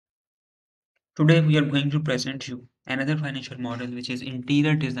Today we are going to present you another financial model, which is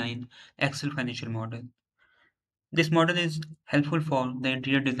interior design Excel financial model. This model is helpful for the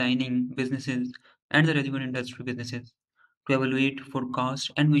interior designing businesses and the relevant industry businesses to evaluate,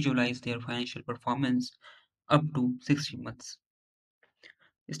 forecast and visualize their financial performance up to 60 months.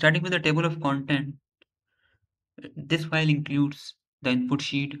 Starting with the table of content, this file includes the input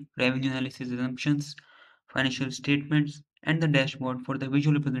sheet, revenue analysis assumptions, financial statements, and the dashboard for the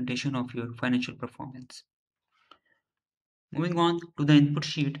visual representation of your financial performance. Moving on to the input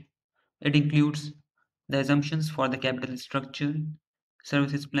sheet, it includes the assumptions for the capital structure,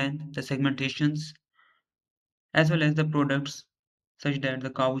 services plan, the segmentations, as well as the products such that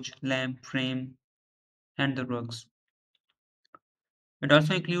the couch, lamp, frame, and the rugs. It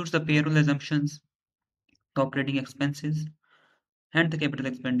also includes the payroll assumptions, the operating expenses, and the capital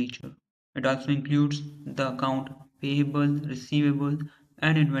expenditure. It also includes the account payable, receivable,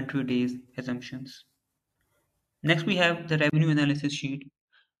 and inventory days assumptions. Next, we have the revenue analysis sheet.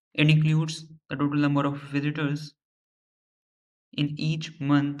 It includes the total number of visitors in each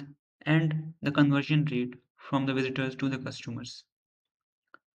month and the conversion rate from the visitors to the customers.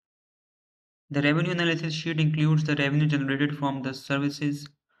 The revenue analysis sheet includes the revenue generated from the services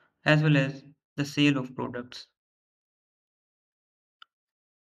as well as the sale of products.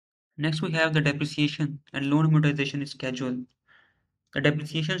 Next, we have the depreciation and loan amortization schedule. The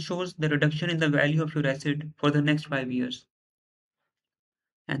depreciation shows the reduction in the value of your asset for the next 5 years,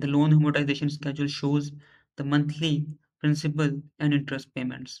 and the loan amortization schedule shows the monthly principal and interest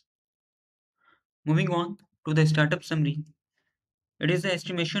payments. Moving on to the startup summary, it is the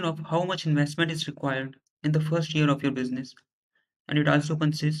estimation of how much investment is required in the first year of your business, and it also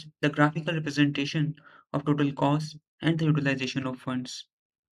consists the graphical representation of total costs and the utilization of funds.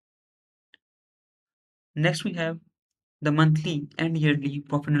 Next, we have the monthly and yearly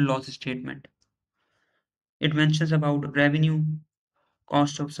profit and loss statement. It mentions about revenue,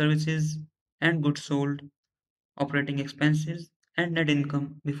 cost of services and goods sold, operating expenses, and net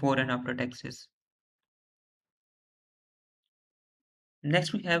income before and after taxes.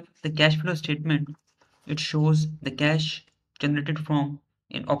 Next, we have the cash flow statement. It shows the cash generated from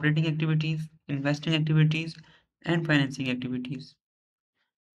in operating activities, investing activities, and financing activities.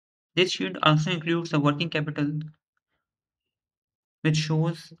 This sheet also includes the working capital, which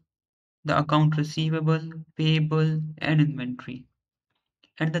shows the account receivable, payable, and inventory,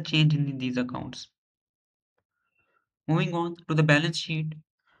 and the change in these accounts. Moving on to the balance sheet.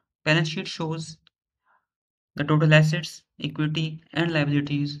 Balance sheet shows the total assets, equity, and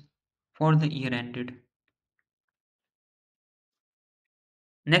liabilities for the year ended.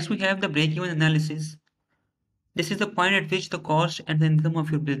 Next, we have the break-even analysis. This is the point at which the cost and the income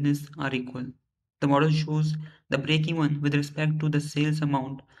of your business are equal. The model shows the break-even with respect to the sales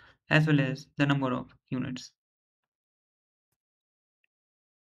amount as well as the number of units.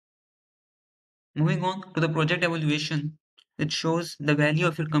 Moving on to the project evaluation, it shows the value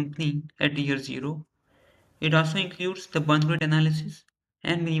of your company at year 0. It also includes the burn rate analysis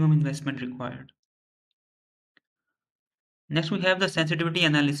and minimum investment required. Next, we have the sensitivity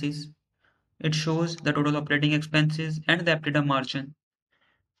analysis. It shows the total operating expenses and the EBITDA margin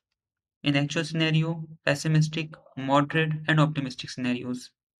in actual scenario, pessimistic, moderate, and optimistic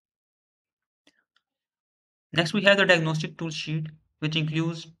scenarios. Next, we have the diagnostic tool sheet, which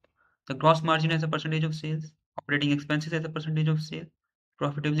includes the gross margin as a percentage of sales, operating expenses as a percentage of sales,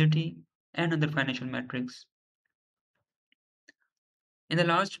 profitability, and other financial metrics. In the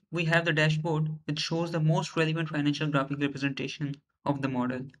last, we have the dashboard, which shows the most relevant financial graphic representation of the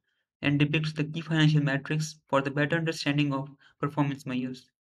model and depicts the key financial metrics for the better understanding of performance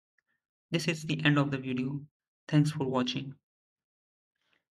measures. This is the end of the video. Thanks for watching.